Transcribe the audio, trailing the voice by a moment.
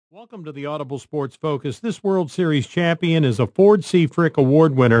Welcome to the Audible Sports Focus. This World Series champion is a Ford C. Frick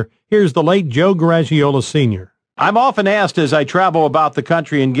Award winner. Here's the late Joe Garagiola Sr. I'm often asked as I travel about the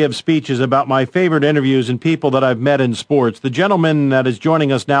country and give speeches about my favorite interviews and people that I've met in sports. The gentleman that is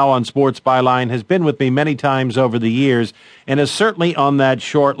joining us now on Sports Byline has been with me many times over the years and is certainly on that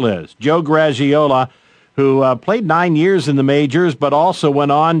short list. Joe Garagiola, who played 9 years in the majors, but also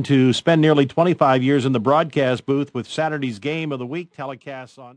went on to spend nearly 25 years in the broadcast booth with Saturday's Game of the Week telecasts on